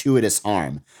gratuitous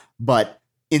harm. But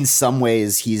in some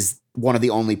ways, he's one of the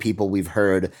only people we've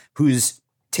heard who's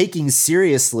taking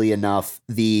seriously enough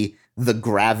the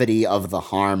gravity of the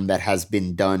harm that has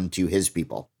been done to his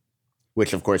people,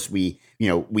 which of course we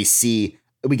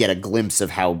get a glimpse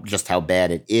of how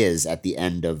bad it is at the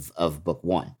end of book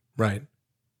one. Right.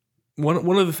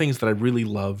 One of the things that I really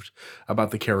loved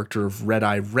about the character of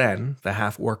Red-Eye Wren, the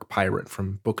half-orc pirate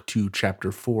from Book 2,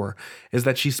 Chapter 4, is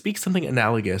that she speaks something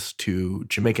analogous to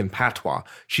Jamaican patois.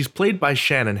 She's played by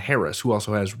Shannon Harris, who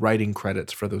also has writing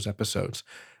credits for those episodes.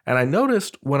 And I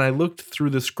noticed when I looked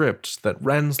through the scripts that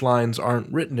Wren's lines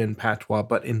aren't written in patois,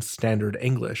 but in standard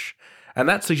English. And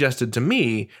that suggested to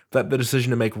me that the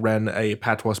decision to make Wren a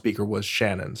patois speaker was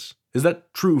Shannon's. Is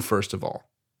that true, first of all?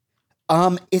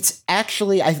 It's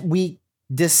actually, we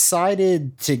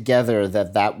decided together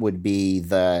that would be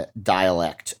the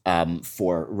dialect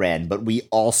for Wren, but we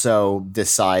also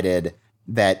decided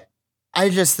that I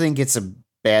just think it's a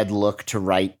bad look to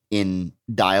write in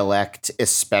dialect,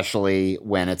 especially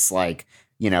when it's like,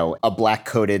 a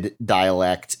black-coded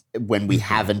dialect when we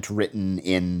haven't written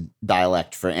in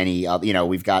dialect for any other,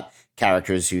 we've got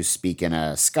characters who speak in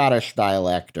a Scottish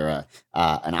dialect or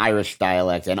an Irish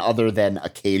dialect, and other than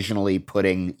occasionally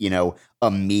putting,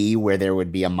 a me where there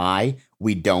would be a my,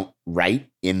 we don't write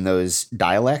in those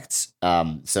dialects.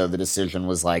 So the decision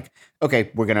was like, okay,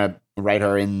 we're going to write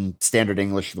her in standard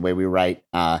English the way we write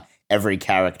every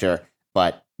character,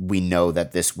 but we know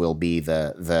that this will be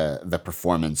the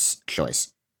performance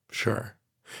choice. Sure.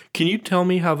 Can you tell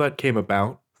me how that came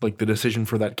about? Like the decision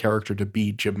for that character to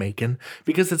be Jamaican?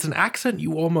 Because it's an accent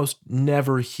you almost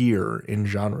never hear in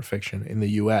genre fiction in the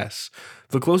US.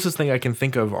 The closest thing I can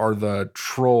think of are the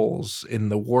trolls in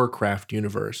the Warcraft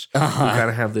universe, who kind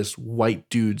of have this white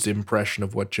dude's impression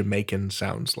of what Jamaican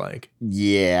sounds like.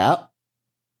 Yeah.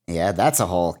 Yeah, that's a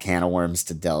whole can of worms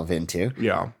to delve into.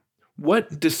 Yeah.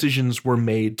 What decisions were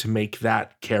made to make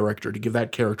that character, to give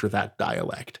that character that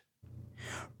dialect?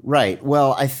 Right.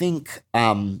 Well, I think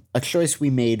a choice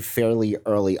we made fairly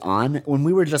early on when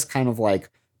we were just kind of like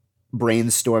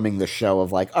brainstorming the show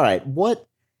of like, all right, what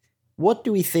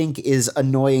do we think is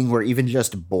annoying or even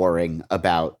just boring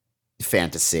about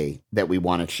fantasy that we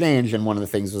want to change? And one of the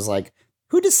things was like,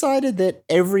 who decided that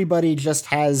everybody just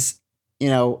has,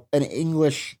 an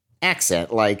English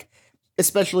accent? Like,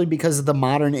 especially because the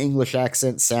modern English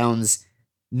accent sounds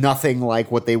nothing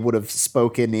like what they would have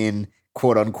spoken in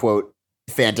quote unquote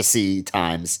fantasy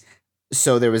times.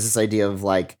 So there was this idea of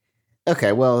like,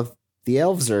 okay, well, if the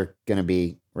elves are going to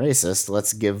be racist,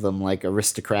 let's give them like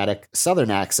aristocratic Southern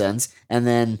accents. And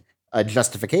then a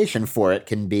justification for it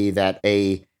can be that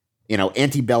a,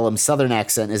 antebellum Southern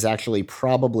accent is actually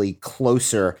probably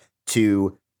closer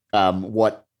to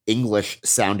what English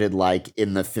sounded like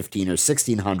in the 15 or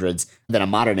 1600s than a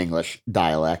modern English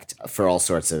dialect for all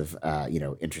sorts of,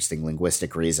 interesting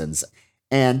linguistic reasons.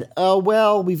 And,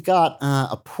 we've got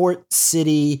a port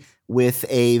city with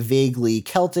a vaguely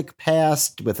Celtic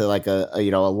past, with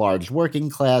a large working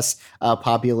class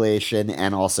population,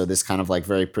 and also this kind of like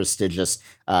very prestigious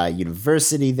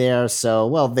university there.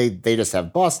 So, they just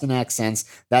have Boston accents.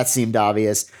 That seemed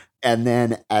obvious. And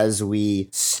then as we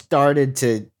started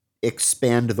to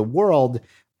expand the world,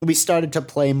 we started to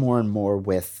play more and more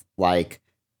with like,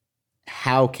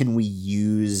 how can we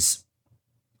use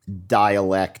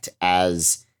dialect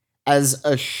as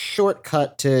a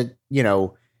shortcut to,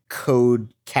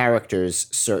 code characters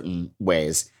certain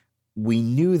ways. We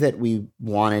knew that we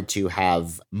wanted to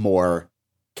have more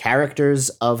characters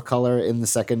of color in the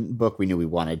second book. We knew we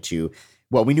wanted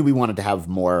to have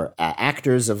more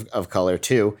actors of color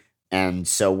too. And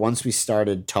so once we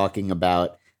started talking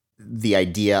about the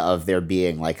idea of there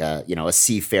being like a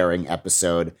seafaring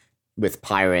episode with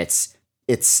pirates,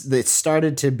 it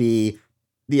started to be,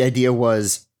 the idea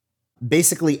was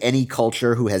basically any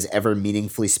culture who has ever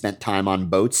meaningfully spent time on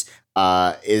boats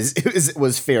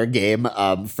was fair game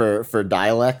for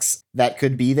dialects that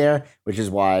could be there, which is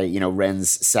why, Wren's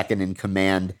second in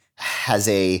command has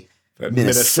a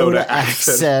Minnesota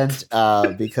accent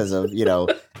because of,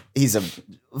 he's a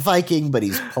Viking, but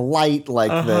he's polite like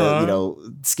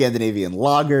the, Scandinavian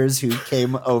loggers who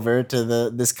came over to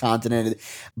this continent.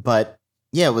 But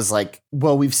yeah, it was like,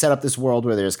 well, we've set up this world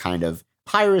where there's kind of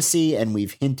piracy, and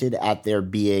we've hinted at there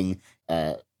being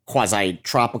a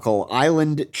quasi-tropical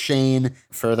island chain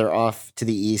further off to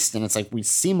the east. And it's like, we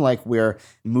seem like we're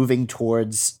moving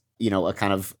towards, a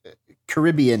kind of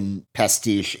Caribbean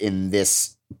pastiche in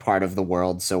this part of the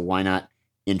world. So why not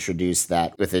introduce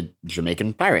that with a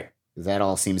Jamaican pirate? That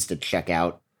all seems to check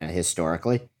out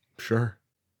historically. Sure.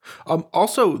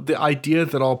 Also, the idea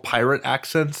that all pirate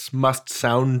accents must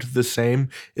sound the same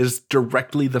is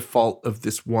directly the fault of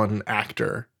this one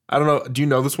actor. I don't know. Do you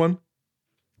know this one?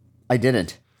 I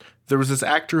didn't. There was this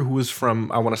actor who was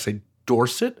from, I want to say,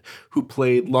 Dorset, who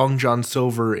played Long John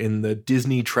Silver in the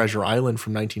Disney Treasure Island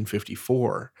from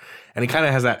 1954. And he kind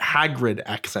of has that Hagrid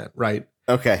accent, right?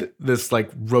 Okay. This like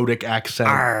rhotic accent.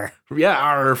 Arr. Yeah,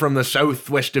 arr, from the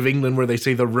southwest of England where they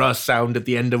say the ruh sound at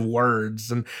the end of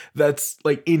words. And that's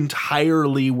like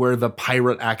entirely where the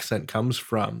pirate accent comes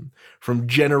from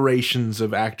generations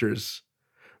of actors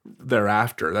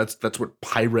thereafter. That's what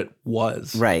pirate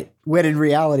was. Right. When in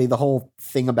reality, the whole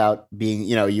thing about being,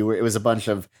 it was a bunch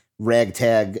of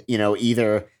ragtag,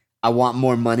 either I want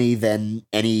more money than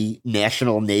any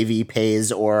national navy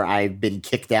pays, or I've been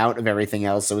kicked out of everything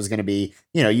else. So it was going to be,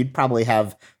 you'd probably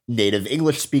have native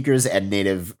English speakers and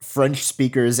native French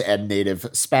speakers and native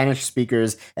Spanish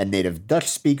speakers and native Dutch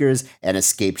speakers and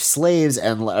escaped slaves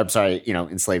and,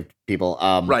 enslaved people.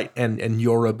 Right. And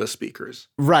Yoruba speakers.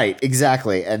 Right.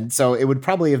 Exactly. And so it would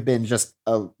probably have been just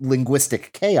a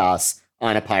linguistic chaos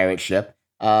on a pirate ship.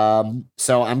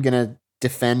 So I'm going to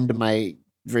defend my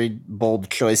very bold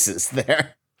choices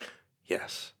there.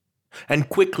 Yes. And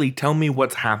quickly tell me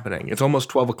what's happening. It's almost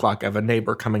 12 o'clock. I have a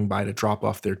neighbor coming by to drop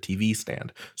off their TV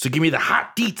stand. So give me the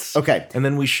hot deets. Okay. And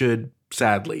then we should,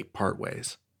 sadly, part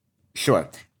ways. Sure.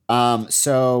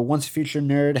 So Once a Future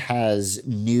Nerd has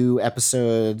new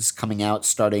episodes coming out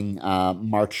starting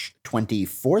March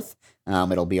 24th.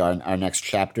 It'll be our next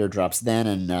chapter drops then,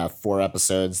 and 4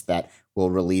 episodes that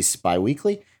will release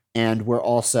bi-weekly. And we're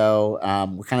also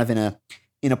we're kind of in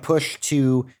a push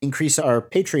to increase our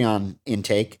Patreon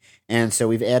intake. And so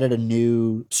we've added a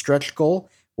new stretch goal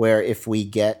where if we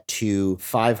get to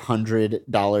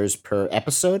 $500 per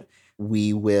episode,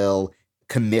 we will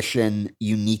commission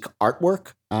unique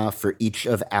artwork for each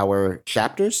of our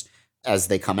chapters as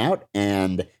they come out.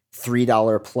 And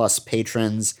 $3 plus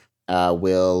patrons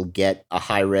will get a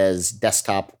high-res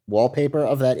desktop wallpaper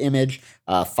of that image.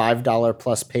 $5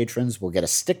 plus patrons will get a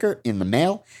sticker in the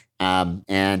mail.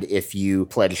 And if you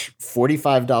pledge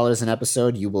 $45 an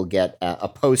episode, you will get a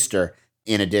poster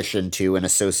in addition to an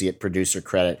associate producer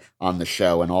credit on the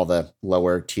show and all the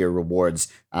lower tier rewards.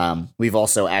 We've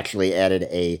also actually added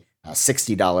a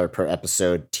 $60 per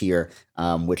episode tier,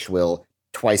 which will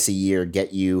twice a year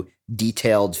get you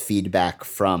detailed feedback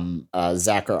from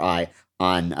Zach or I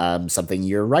on something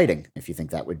you're writing, if you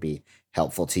think that would be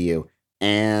helpful to you.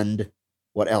 And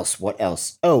what else?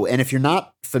 Oh, and if you're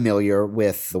not familiar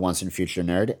with the Once and Future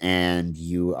Nerd and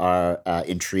you are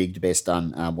intrigued based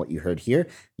on what you heard here,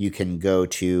 you can go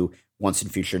to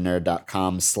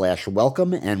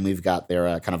onceandfuturenerd.com/welcome, and we've got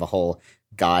there kind of a whole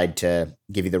guide to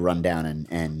give you the rundown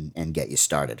and get you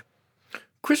started.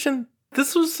 Christian,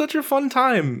 this was such a fun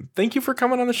time. Thank you for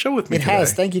coming on the show with me today. It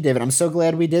has. Thank you, David. I'm so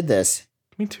glad we did this.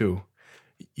 Me too.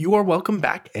 You are welcome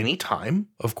back anytime,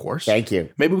 of course. Thank you.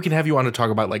 Maybe we can have you on to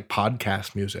talk about like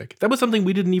podcast music. That was something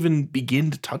we didn't even begin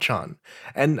to touch on.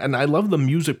 And I love the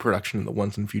music production in the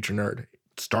Once and Future Nerd. It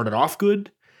started off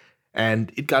good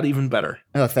and it got even better.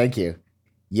 Oh, thank you.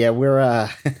 Yeah, we're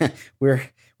we're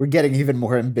getting even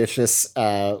more ambitious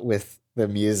with the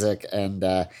music,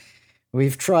 and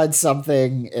we've tried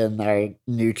something in our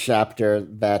new chapter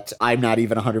that I'm not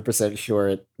even 100% sure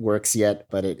it works yet,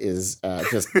 but it is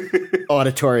just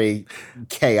auditory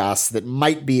chaos that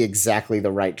might be exactly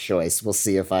the right choice. We'll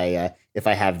see if I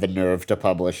have the nerve to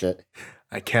publish it.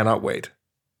 I cannot wait.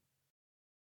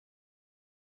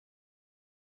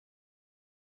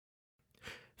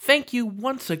 Thank you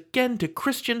once again to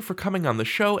Christian for coming on the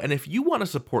show, and if you want to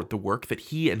support the work that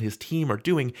he and his team are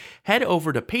doing, head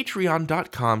over to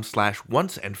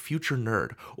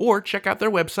patreon.com/onceandfuturenerd, or check out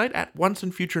their website at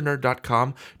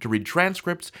onceandfuturenerd.com to read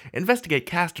transcripts, investigate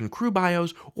cast and crew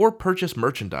bios, or purchase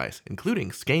merchandise,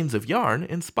 including skeins of yarn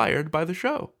inspired by the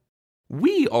show.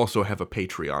 We also have a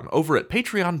Patreon over at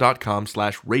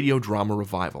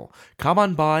patreon.com/radiodramarevival. Come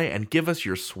on by and give us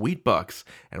your sweet bucks,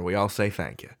 and we all say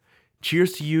thank you.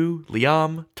 Cheers to you,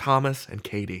 Liam, Thomas, and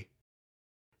Katie.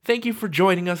 Thank you for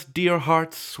joining us, dear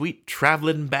hearts, sweet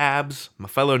traveling babs, my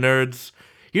fellow nerds.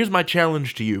 Here's my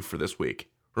challenge to you for this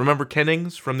week. Remember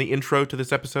Kennings from the intro to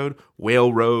this episode?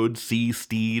 Whale Road, Sea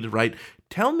Steed, right?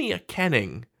 Tell me a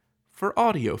Kenning for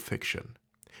audio fiction.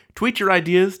 Tweet your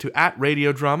ideas to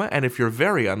 @radiodrama, and if you're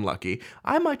very unlucky,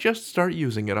 I might just start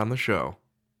using it on the show.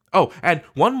 Oh, and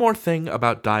one more thing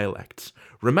about dialects.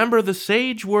 Remember the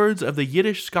sage words of the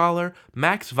Yiddish scholar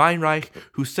Max Weinreich,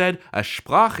 who said, "A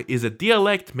Sprach is a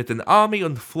dialect mit an army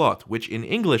und flot," which in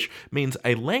English means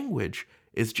a language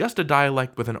is just a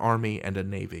dialect with an army and a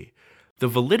navy. The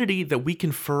validity that we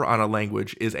confer on a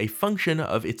language is a function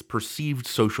of its perceived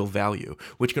social value,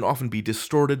 which can often be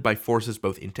distorted by forces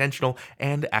both intentional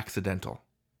and accidental.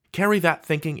 Carry that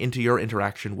thinking into your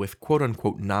interaction with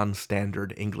quote-unquote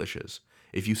non-standard Englishes,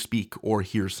 if you speak or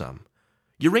hear some.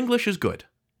 Your English is good.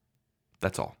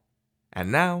 That's all.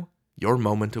 And now, your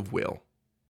moment of will.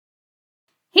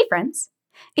 Hey friends,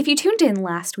 If you tuned in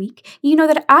last week, you know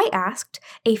that I asked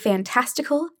a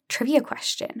fantastical trivia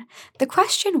question. The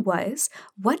question was,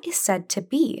 what is said to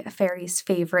be a fairy's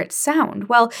favorite sound?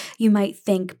 Well, you might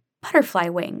think butterfly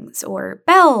wings or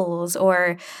bells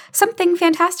or something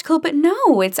fantastical, but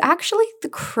no, it's actually the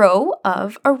crow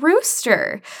of a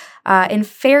rooster. In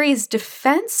fairies'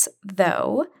 defense,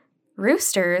 though,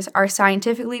 roosters are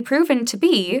scientifically proven to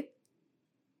be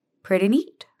pretty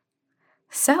neat.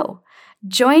 So,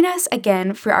 join us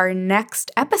again for our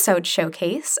next episode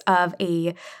showcase of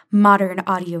a modern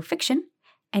audio fiction,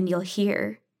 and you'll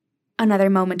hear another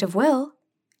moment of will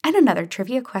and another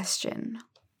trivia question.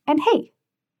 And hey,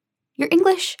 your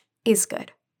English is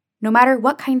good, no matter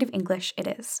what kind of English it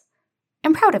is.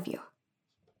 I'm proud of you.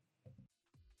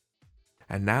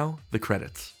 And now, the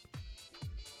credits.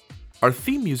 Our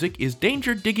theme music is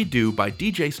Danger Diggy Doo by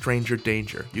DJ Stranger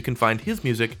Danger. You can find his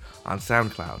music on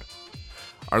SoundCloud.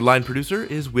 Our line producer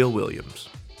is Will Williams.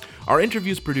 Our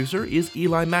interviews producer is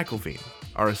Eli McElveen.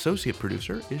 Our associate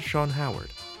producer is Sean Howard.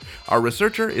 Our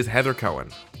researcher is Heather Cohen.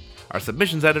 Our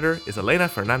submissions editor is Elena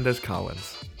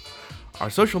Fernandez-Collins. Our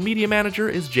social media manager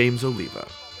is James Oliva.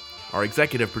 Our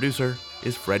executive producer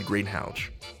is Fred Greenhalgh.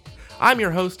 I'm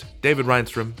your host, David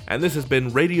Reinstrom, and this has been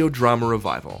Radio Drama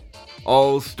Revival.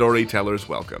 All storytellers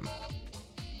welcome.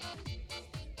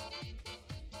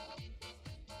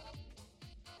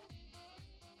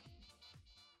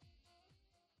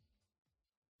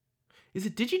 Is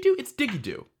it Diggy-Doo? It's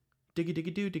Diggy-Doo.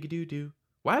 Diggy-Diggy-Doo, Diggy-Doo-Doo.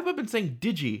 Why have I been saying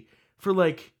Digi for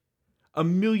like a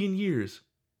million years?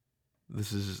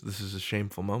 This is a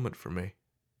shameful moment for me.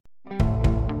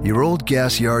 Your old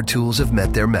gas yard tools have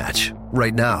met their match.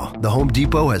 Right now, the Home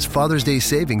Depot has Father's Day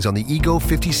savings on the Ego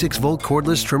 56-volt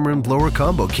cordless trimmer and blower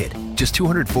combo kit, just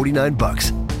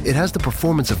 $249. It has the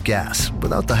performance of gas,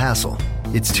 without the hassle.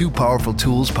 It's two powerful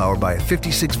tools powered by a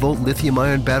 56-volt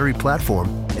lithium-ion battery platform,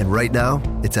 and right now,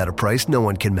 it's at a price no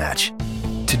one can match.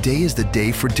 Today is the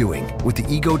day for doing with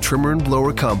the Ego trimmer and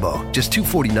blower combo, just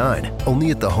 $249,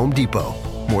 only at the Home Depot.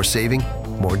 More saving,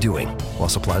 more doing, while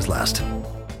supplies last.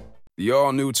 The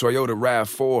all-new Toyota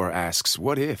RAV4 asks,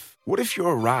 what if? What if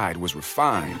your ride was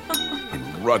refined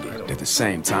and rugged at the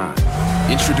same time?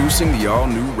 Introducing the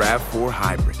all-new RAV4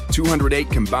 Hybrid. 208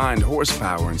 combined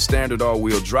horsepower and standard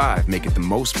all-wheel drive make it the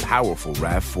most powerful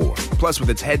RAV4. Plus, with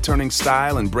its head-turning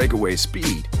style and breakaway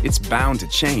speed, it's bound to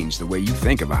change the way you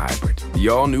think of a hybrid. The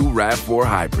all-new RAV4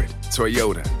 Hybrid.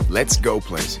 Toyota. Let's go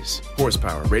places.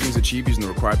 Horsepower. Ratings achieved using the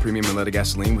required premium unleaded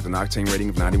gasoline with an octane rating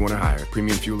of 91 or higher.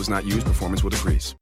 Premium fuel is not used. Performance will decrease.